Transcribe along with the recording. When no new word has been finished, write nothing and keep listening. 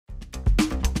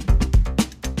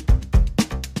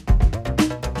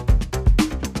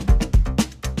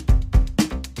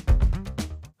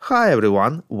Hi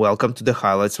everyone, welcome to the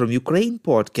Highlights from Ukraine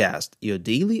podcast, your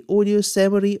daily audio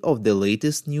summary of the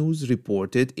latest news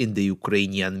reported in the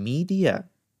Ukrainian media.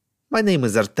 My name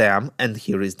is Artem and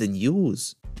here is the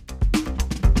news.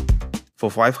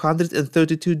 For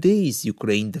 532 days,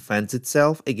 Ukraine defends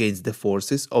itself against the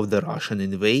forces of the Russian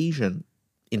invasion.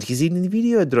 In his evening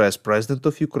video address, President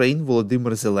of Ukraine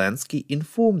Volodymyr Zelensky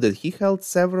informed that he held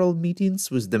several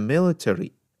meetings with the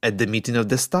military. At the meeting of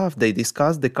the staff, they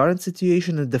discussed the current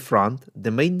situation at the front, the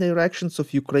main directions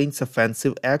of Ukraine's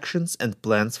offensive actions and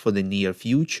plans for the near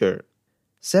future.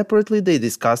 Separately, they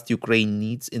discussed Ukraine's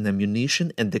needs in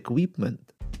ammunition and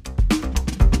equipment.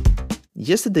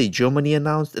 Yesterday, Germany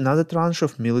announced another tranche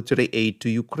of military aid to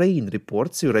Ukraine,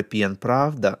 reports European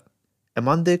Pravda.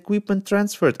 Among the equipment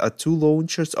transferred are 2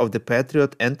 launchers of the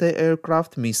Patriot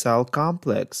anti-aircraft missile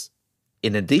complex.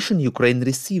 In addition, Ukraine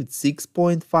received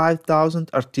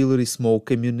 6,500 artillery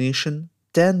smoke ammunition,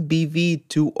 10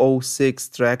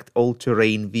 BV-206 tracked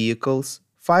all-terrain vehicles,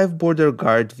 5 border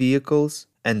guard vehicles,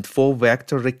 and 4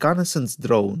 vector reconnaissance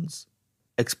drones,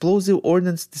 explosive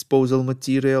ordnance disposal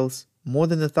materials, more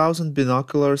than 1,000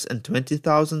 binoculars and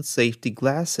 20,000 safety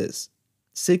glasses,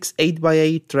 6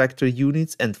 8x8 tractor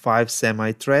units and 5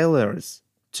 semi-trailers,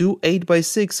 2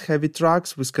 8x6 heavy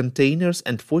trucks with containers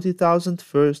and 40,000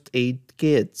 first aid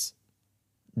kits.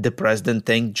 The president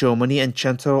thanked Germany and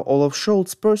Chancellor Olaf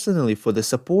Scholz personally for the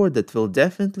support that will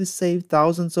definitely save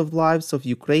thousands of lives of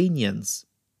Ukrainians.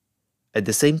 At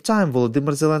the same time,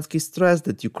 Volodymyr Zelensky stressed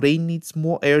that Ukraine needs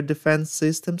more air defense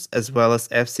systems as well as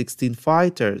F-16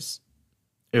 fighters.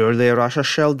 Earlier, Russia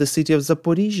shelled the city of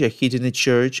Zaporizhia, hitting a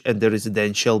church and a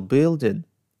residential building.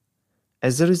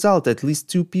 As a result, at least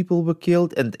 2 people were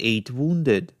killed and 8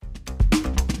 wounded.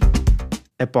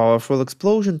 A powerful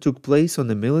explosion took place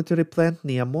on a military plant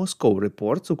near Moscow,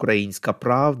 reports Ukrainska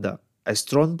Pravda. A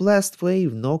strong blast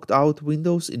wave knocked out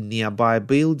windows in nearby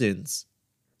buildings.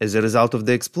 As a result of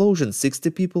the explosion,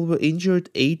 60 people were injured,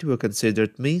 8 were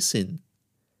considered missing.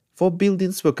 4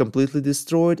 buildings were completely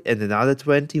destroyed and another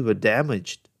 20 were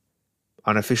damaged.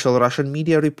 Unofficial Russian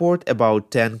media report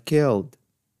about 10 killed.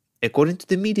 According to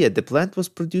the media, the plant was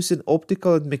producing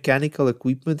optical and mechanical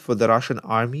equipment for the Russian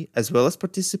army as well as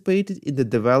participated in the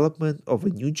development of a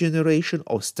new generation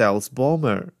of stealth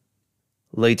bomber.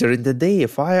 Later in the day, a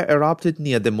fire erupted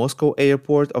near the Moscow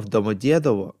airport of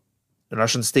Domodedovo.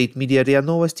 Russian state media RIA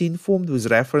Novosti informed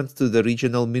with reference to the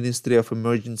Regional Ministry of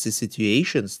Emergency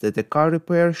Situations that a car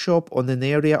repair shop on an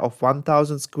area of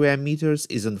 1,000 square meters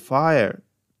is on fire.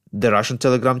 The Russian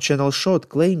Telegram channel Shot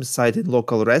claims, citing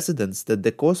local residents, that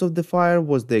the cause of the fire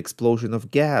was the explosion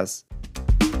of gas.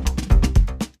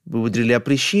 We would really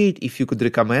appreciate if you could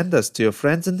recommend us to your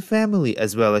friends and family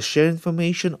as well as share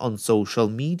information on social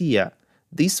media.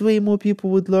 This way more people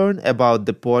would learn about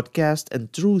the podcast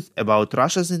and truth about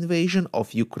Russia's invasion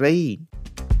of Ukraine.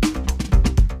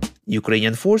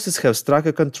 Ukrainian forces have struck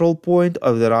a control point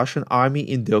of the Russian army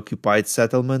in the occupied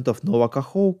settlement of Nova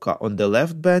Kakhovka on the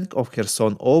left bank of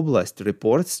Kherson Oblast,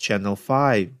 reports Channel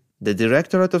 5. The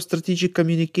Directorate of Strategic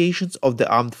Communications of the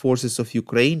Armed Forces of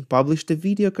Ukraine published a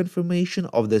video confirmation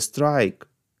of the strike.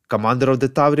 Commander of the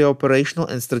Tavria Operational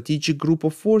and Strategic Group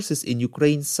of Forces in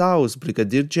Ukraine's south,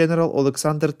 Brigadier General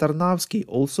Alexander Tarnavsky,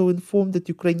 also informed that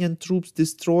Ukrainian troops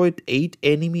destroyed 8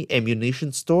 enemy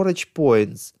ammunition storage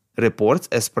points, reports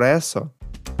Espresso.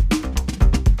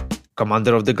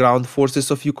 Commander of the Ground Forces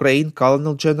of Ukraine,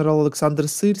 Colonel General Alexander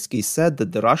Syrsky, said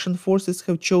that the Russian forces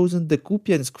have chosen the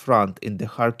Kupiansk front in the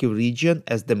Kharkiv region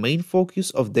as the main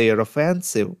focus of their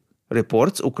offensive,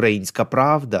 reports Ukrainska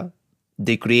Pravda.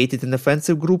 They created an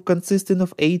offensive group consisting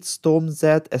of 8 Storm Z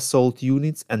assault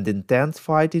units and intense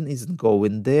fighting is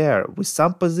ongoing there, with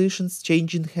some positions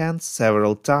changing hands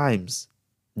several times.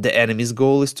 The enemy's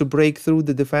goal is to break through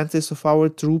the defenses of our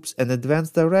troops and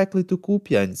advance directly to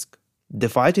Kupiansk. The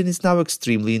fighting is now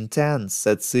extremely intense,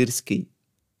 said Syrsky.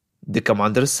 The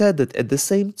commander said that at the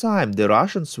same time the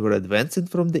Russians were advancing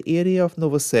from the area of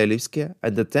Novoselivsk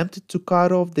and attempted to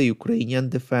cut off the Ukrainian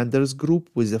defenders group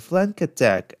with a flank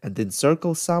attack and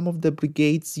encircle some of the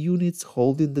brigade's units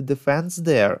holding the defense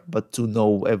there, but to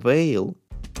no avail.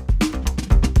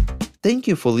 Thank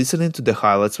you for listening to the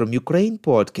Highlights from Ukraine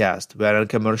podcast. We are a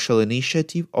commercial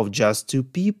initiative of just 2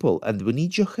 people and we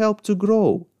need your help to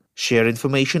grow. Share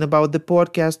information about the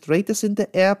podcast, rate us in the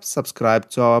app, subscribe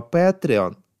to our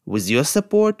Patreon. With your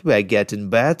support, we are getting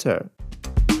better.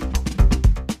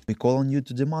 We call on you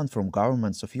to demand from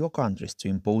governments of your countries to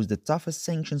impose the toughest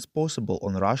sanctions possible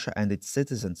on Russia and its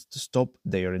citizens to stop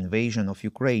their invasion of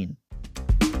Ukraine.